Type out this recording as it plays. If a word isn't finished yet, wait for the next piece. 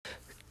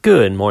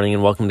Good morning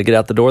and welcome to Get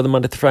Out the Door, the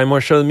Monday through Friday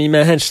morning show with me,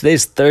 Matt Hench.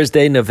 Today's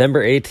Thursday,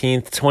 November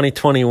 18th,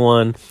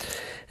 2021,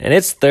 and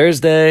it's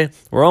Thursday.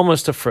 We're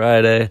almost to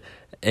Friday,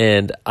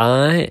 and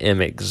I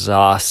am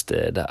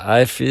exhausted.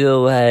 I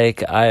feel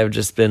like I have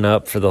just been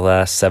up for the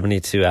last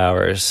 72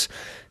 hours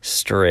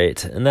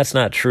straight, and that's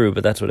not true,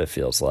 but that's what it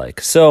feels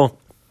like. So,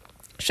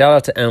 shout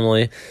out to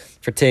Emily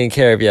for taking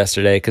care of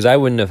yesterday, because I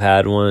wouldn't have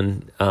had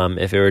one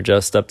if it were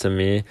just up to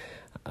me.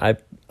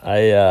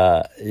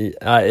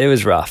 It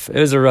was rough. It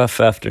was a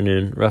rough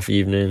afternoon, rough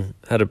evening.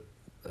 Had a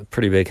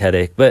pretty big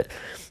headache. But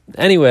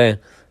anyway,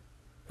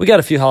 we got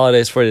a few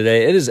holidays for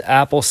today. It is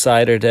Apple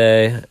Cider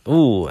Day.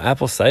 Ooh,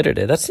 Apple Cider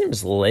Day. That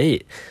seems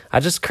late. I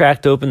just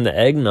cracked open the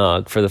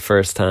eggnog for the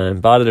first time.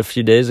 Bought it a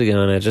few days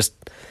ago, and I just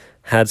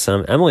had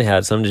some. Emily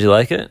had some. Did you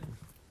like it?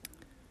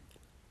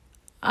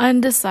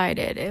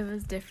 Undecided. It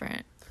was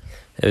different.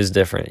 It was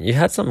different. You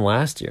had some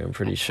last year, I'm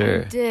pretty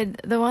sure. I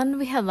did. The one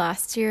we had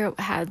last year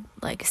had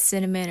like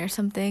cinnamon or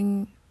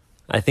something.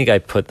 I think I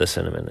put the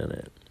cinnamon in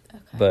it.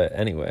 Okay. But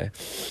anyway,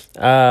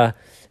 it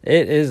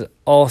is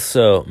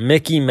also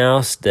Mickey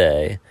Mouse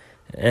Day.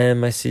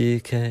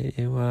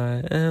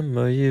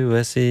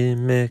 MICKEYMOUSE,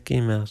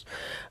 Mickey Mouse.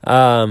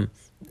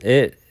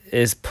 It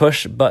is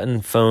Push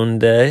Button Phone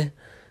Day,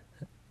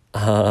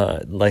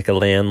 like a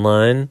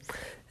landline.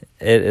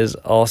 It is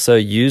also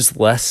Use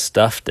Less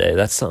Stuff Day.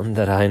 That's something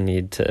that I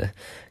need to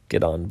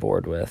get on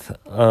board with.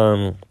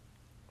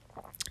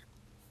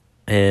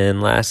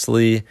 And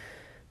lastly,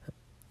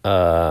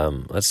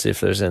 let's see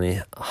if there's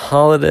any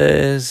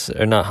holidays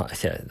or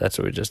not. Yeah, that's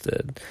what we just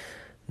did.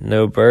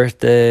 No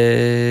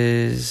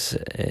birthdays,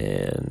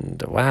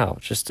 and wow,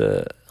 just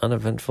a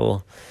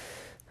uneventful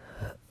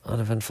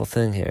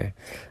thing here.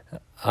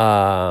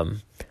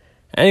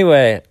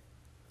 Anyway,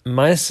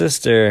 my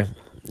sister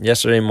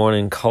yesterday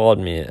morning called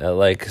me at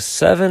like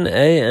 7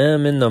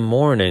 a.m. in the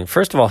morning.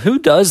 First of all, who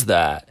does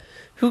that?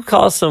 Who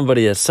calls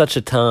somebody at such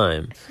a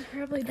time? She's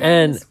probably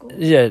driving to school.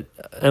 Yeah,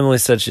 Emily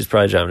said she's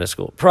probably driving to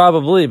school.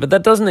 Probably, but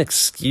that doesn't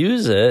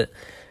excuse it.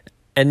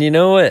 And you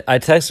know what? I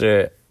texted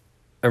her,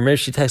 or maybe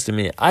she texted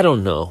me. I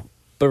don't know.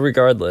 But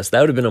regardless, that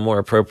would have been a more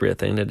appropriate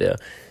thing to do.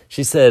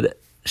 She said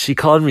she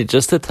called me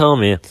just to tell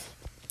me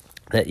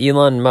that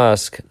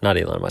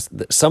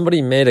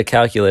somebody made a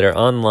calculator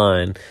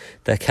online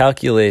that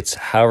calculates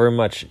however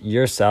much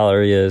your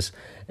salary is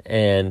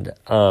and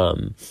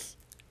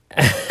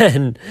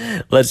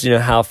lets you know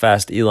how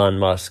fast Elon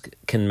Musk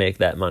can make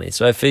that money.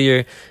 So I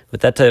figure with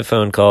that type of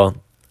phone call,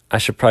 I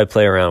should probably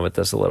play around with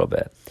this a little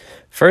bit.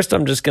 First,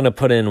 I'm just going to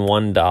put in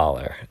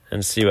 $1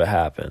 and see what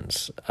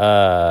happens.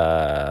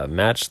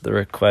 Match the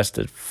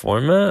requested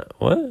format?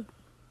 What?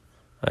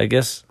 I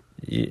guess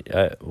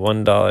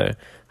 $1.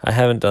 I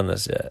haven't done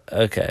this yet.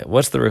 Okay,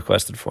 what's the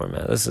requested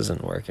format? This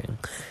isn't working.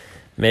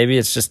 Maybe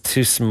it's just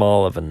too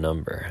small of a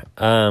number.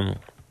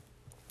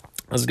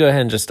 Let's go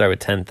ahead and just start with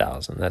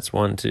 10,000. That's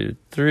 1, 2,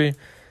 3.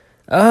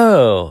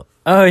 Oh,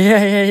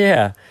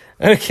 yeah.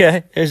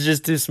 Okay, it's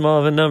just too small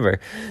of a number.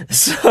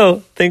 So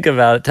think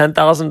about it,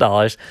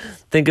 $10,000.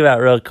 Think about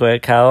real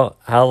quick how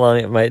long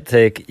it might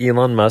take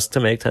Elon Musk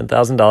to make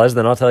 $10,000.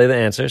 Then I'll tell you the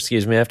answer.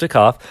 Excuse me, I have to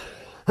cough.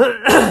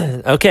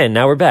 Okay,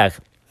 now we're back.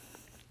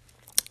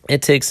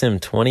 It takes him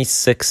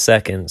 26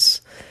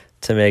 seconds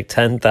to make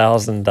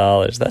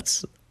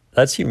 $10,000.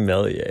 That's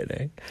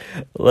humiliating.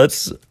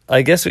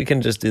 I guess we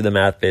can just do the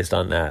math based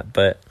on that.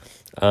 But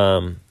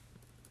okay.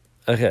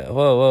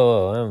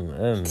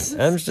 Whoa.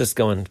 I'm just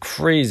going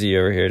crazy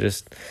over here.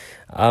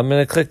 I'm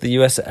gonna click the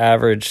U.S.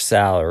 average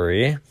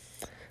salary,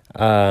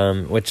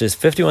 which is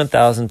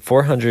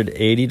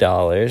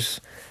 $51,480,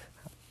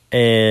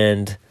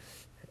 and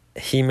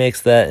he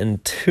makes that in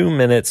 2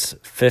 minutes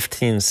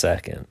 15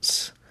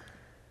 seconds.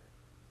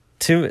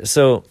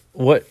 So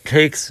what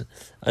takes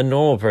a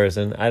normal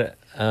person? How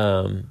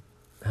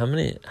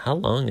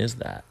long is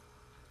that?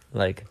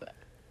 Like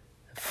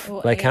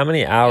how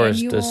many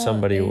hours does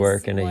somebody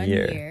work in a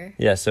year?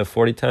 Yeah, so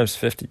 40 times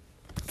 50,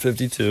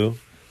 52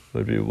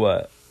 would be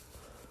what?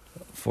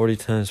 40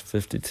 times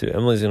 52.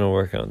 Emily's gonna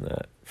work on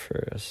that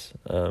for us.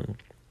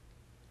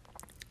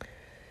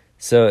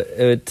 So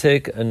it would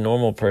take a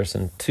normal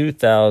person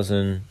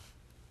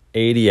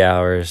 2,080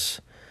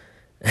 hours,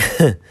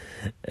 and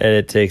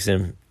it takes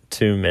him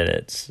 2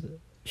 minutes,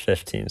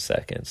 15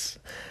 seconds.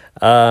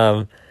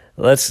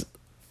 Let's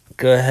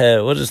go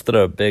ahead. We'll just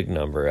throw a big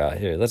number out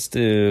here. Let's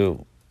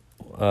do,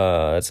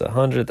 it's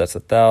 100, that's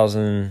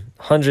 1,000.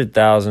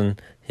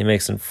 100,000, he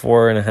makes in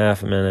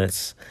 4.5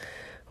 minutes.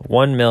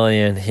 1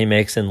 million, he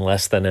makes in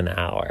less than an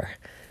hour.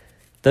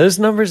 Those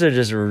numbers are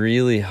just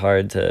really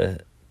hard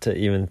to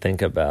even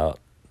think about.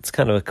 It's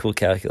kind of a cool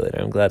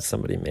calculator. I'm glad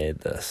somebody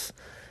made this.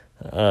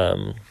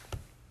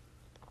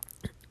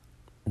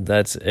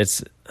 That's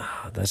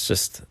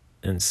just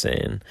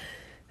insane.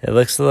 It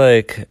looks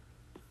like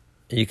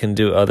you can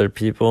do other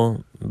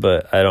people,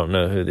 but I don't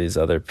know who these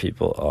other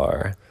people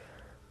are.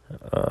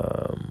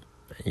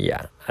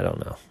 Yeah, I don't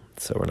know.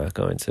 So we're not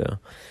going to.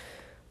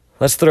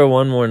 Let's throw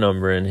one more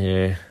number in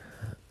here.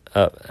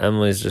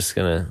 Emily's just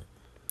gonna.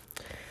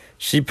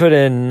 She put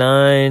in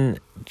 9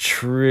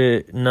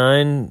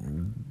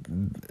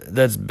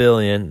 That's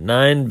billion.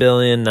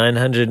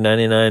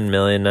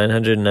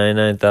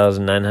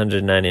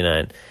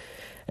 9,999,999,999.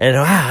 And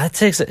wow, it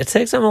takes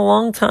him a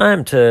long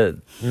time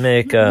to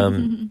make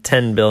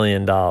 $10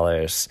 billion.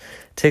 It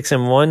takes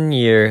him 1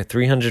 year,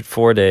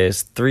 304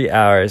 days, 3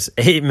 hours,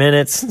 8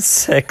 minutes, and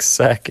 6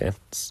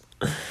 seconds.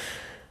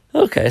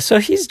 Okay, so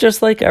he's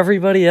just like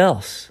everybody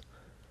else.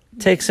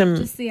 Takes him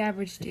just the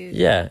average dude.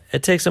 Yeah,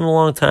 it takes him a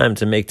long time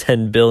to make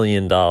 $10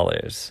 billion.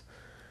 That's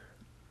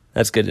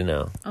good to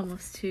know.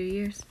 Almost 2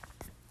 years.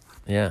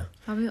 Yeah.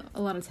 Probably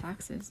a lot of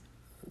taxes.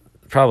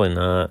 Probably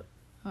not.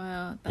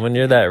 Well, when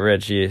you're that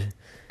rich, you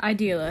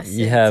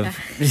idealistic. have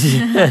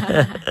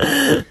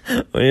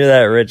when you're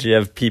that rich, you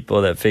have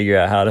people that figure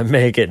out how to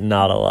make it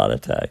not a lot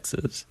of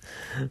taxes.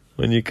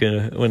 When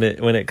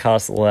it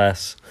costs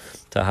less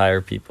to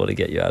hire people to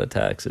get you out of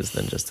taxes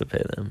than just to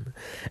pay them.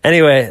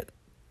 Anyway,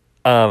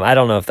 I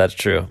don't know if that's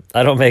true.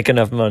 I don't make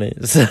enough money,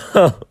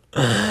 so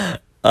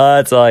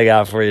that's all I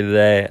got for you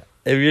today.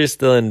 If you're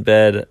still in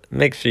bed,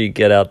 make sure you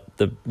get out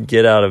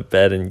of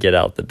bed and get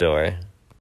out the door.